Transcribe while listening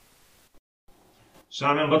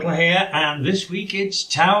Simon Butler here, and this week it's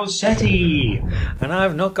Tau Ceti. And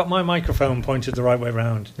I've not got my microphone pointed the right way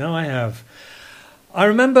round. No, I have. I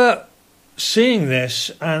remember seeing this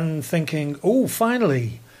and thinking, oh,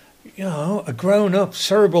 finally, a grown-up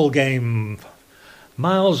cerebral game,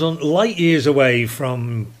 light years away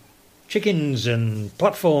from chickens and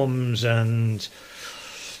platforms and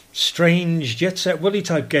strange Jet Set Willy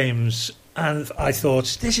type games. And I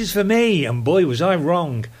thought, this is for me, and boy, was I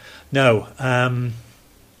wrong. No,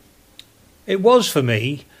 it was for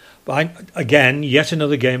me, but again, yet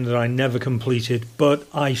another game that I never completed, but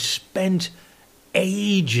I spent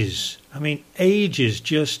ages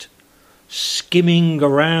just skimming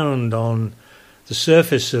around on the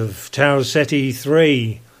surface of Tau Ceti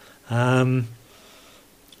 3. And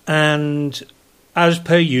as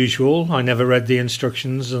per usual, I never read the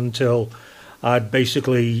instructions until I'd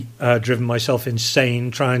basically driven myself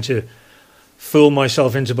insane trying to fool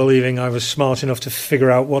myself into believing I was smart enough to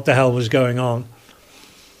figure out what the hell was going on.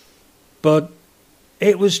 But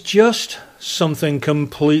it was just something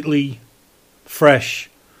completely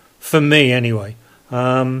fresh, for me anyway.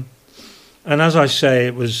 And as I say,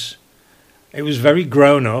 it was very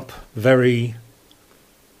grown up, very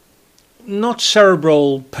not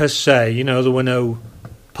cerebral per se. There were no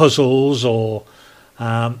puzzles or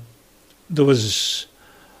there was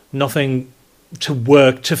nothing to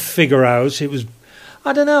work to figure out. It was,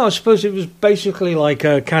 I don't know, I suppose it was basically like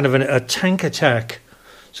a kind of a tank attack,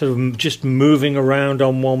 sort of just moving around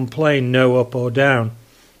on one plane, no up or down.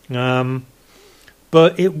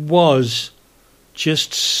 But it was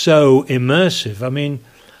just so immersive. I mean,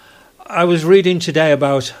 I was reading today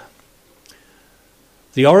about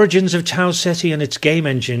the origins of Tau Ceti, and its game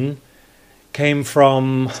engine came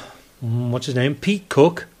from, Pete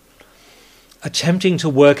Cook, attempting to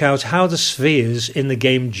work out how the spheres in the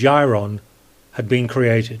game Gyron had been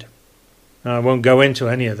created. Now, I won't go into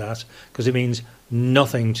any of that because it means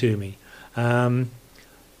nothing to me.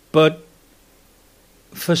 But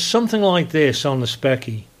for something like this on the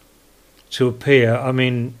Specky to appear, I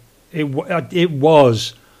mean, it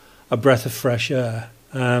was a breath of fresh air.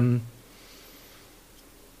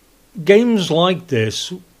 Games like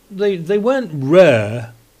this, they weren't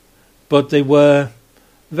rare, but they were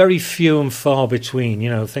very few and far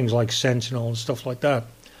between, things like Sentinel and stuff like that.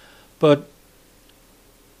 But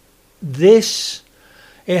this,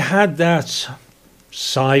 it had that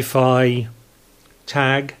sci-fi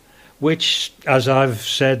tag, which, as I've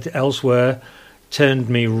said elsewhere, turned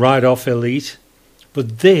me right off Elite.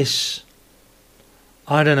 But this,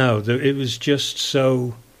 I don't know, it was just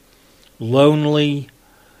so lonely.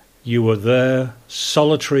 You were there,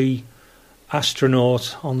 solitary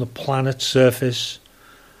astronaut on the planet's surface,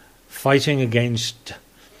 fighting against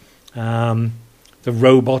the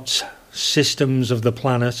robot systems of the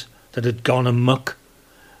planet that had gone amok.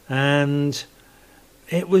 And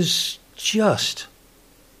it was just,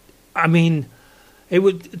 to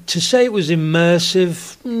say it was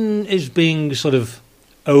immersive is being sort of,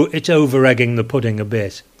 it's over-egging the pudding a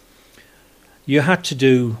bit. You had to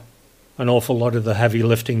do an awful lot of the heavy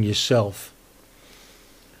lifting yourself.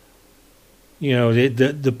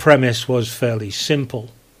 The premise was fairly simple.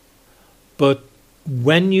 But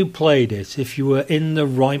when you played it, if you were in the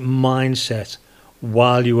right mindset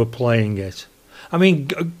while you were playing it,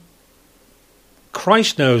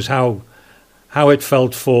 Christ knows how it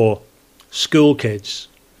felt for school kids.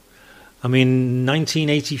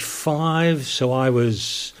 1985, so I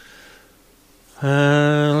was,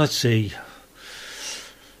 let's see,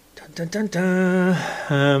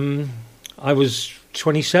 I was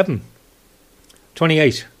 27,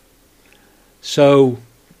 28. So,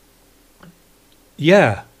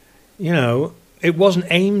 yeah, it wasn't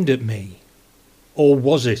aimed at me. Or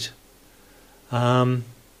was it? I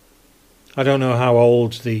don't know how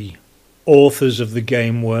old the authors of the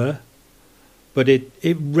game were, but it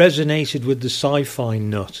resonated with the sci-fi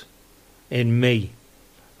nut in me.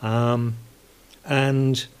 And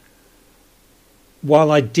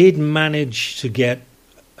while I did manage to get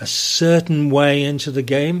a certain way into the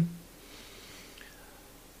game,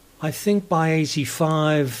 I think by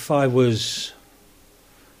 85 I was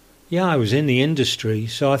in the industry.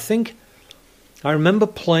 So I remember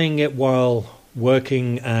playing it while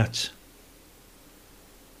working at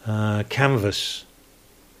Canvas,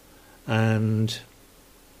 and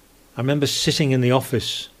I remember sitting in the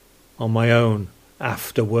office on my own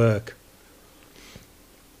after work,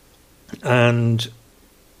 and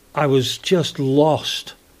I was just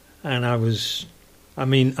lost, and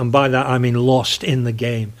and by that I mean lost in the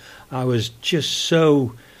game. I was just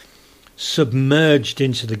so submerged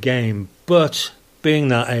into the game, but being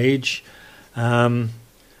that age,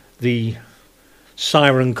 the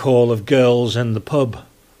siren call of girls in the pub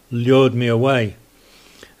lured me away,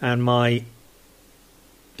 and my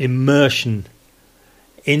immersion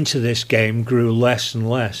into this game grew less and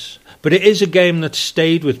less. But it is a game that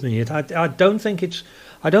stayed with me. I don't think it's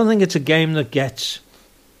a game that gets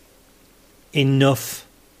enough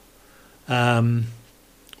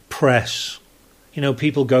press. You know,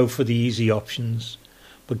 people go for the easy options,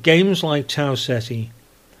 but games like Tau Ceti,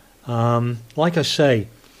 like I say,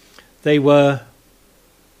 they were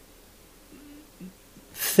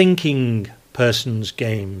thinking person's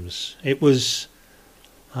games. It was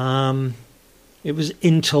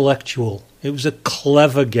intellectual. It was a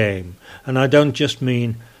clever game, and I don't just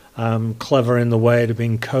mean clever in the way it had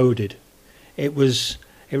been coded. It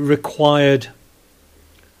required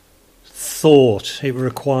thought. It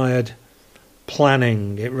required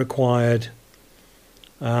planning. It required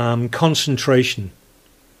concentration.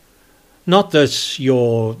 Not that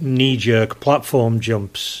your knee-jerk platform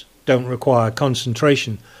jumps don't require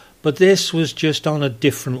concentration, but this was just on a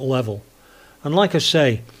different level. And like I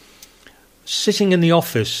say, sitting in the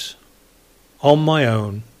office on my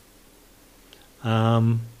own,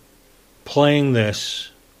 playing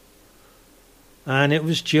this, and it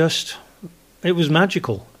was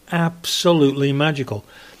magical, absolutely magical.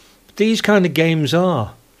 These kind of games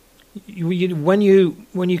are, when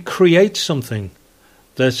you create something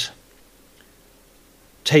that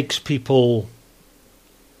takes people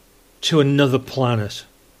to another planet,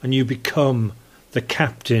 and you become the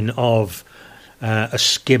captain of a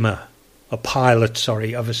pilot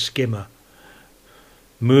of a skimmer,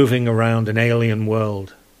 moving around an alien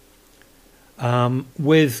world,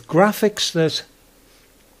 with graphics that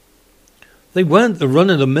they weren't the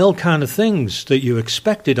run-of-the-mill kind of things that you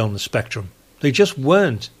expected on the Spectrum. They just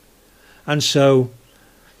weren't. And so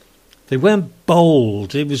they weren't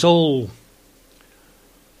bold. It was all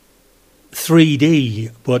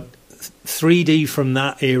 3D, but 3D from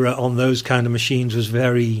that era on those kind of machines was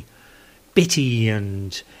very bitty,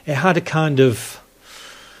 and it had a kind of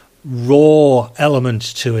raw element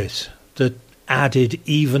to it that added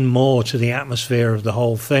even more to the atmosphere of the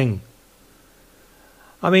whole thing.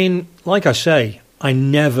 I mean, like I say, I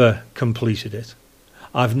never completed it.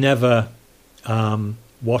 I've never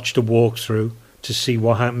watched a walkthrough to see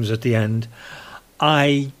what happens at the end.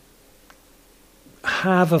 I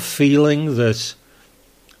have a feeling that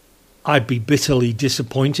I'd be bitterly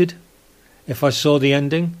disappointed if I saw the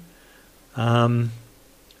ending.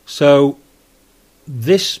 So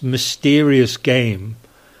this mysterious game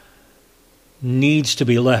needs to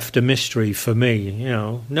be left a mystery for me. You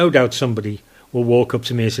know, no doubt somebody will walk up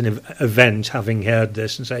to me at an event having heard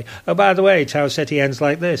this and say, "Oh, by the way, Tau Ceti ends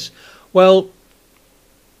like this." Well,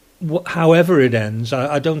 however it ends,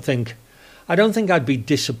 I don't think I'd be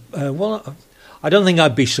I don't think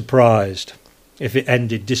I'd be surprised if it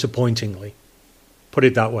ended disappointingly. Put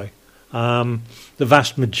it that way. The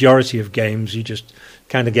vast majority of games, you just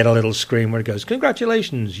kind of get a little screen where it goes,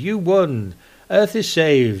 "Congratulations, you won. Earth is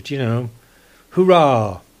saved, you know.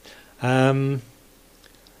 Hurrah."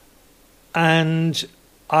 And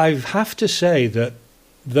I have to say that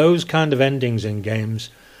those kind of endings in games,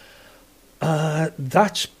 I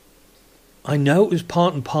know it was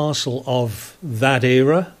part and parcel of that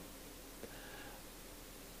era,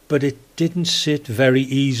 but it didn't sit very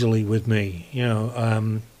easily with me. You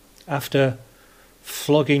know, after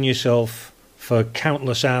flogging yourself for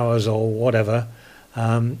countless hours or whatever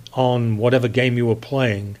on whatever game you were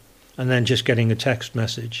playing, and then just getting a text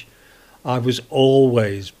message, I was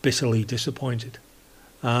always bitterly disappointed.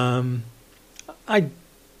 I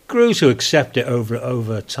grew to accept it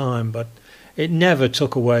over time, but it never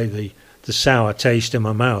took away the sour taste in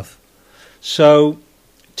my mouth. So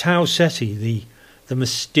Tau Ceti, the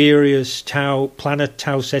mysterious planet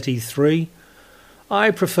Tau Ceti 3,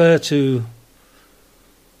 I prefer to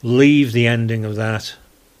leave the ending of that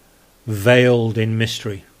veiled in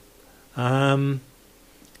mystery. And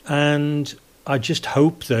I just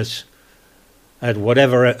hope that at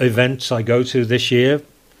whatever events I go to this year,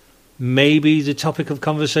 maybe the topic of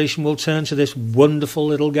conversation will turn to this wonderful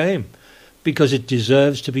little game, because it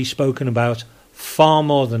deserves to be spoken about far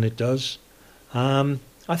more than it does. I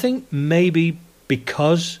think maybe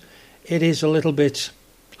because it is a little bit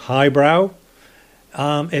highbrow,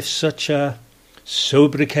 if such a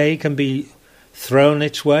sobriquet can be thrown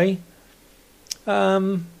its way,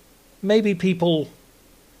 maybe people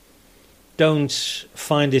don't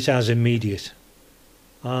find it as immediate.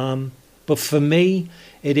 But for me,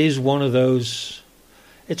 it is one of those.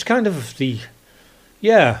 It's kind of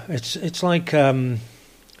it's like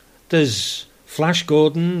there's Flash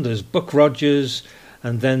Gordon, there's Buck Rogers,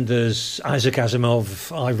 and then there's Isaac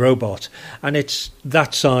Asimov, I, Robot, and it's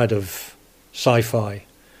that side of sci-fi.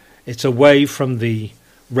 It's away from the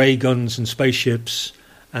ray guns and spaceships,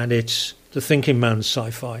 and it's the thinking man's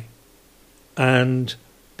sci-fi. And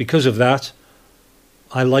because of that,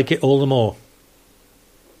 I like it all the more.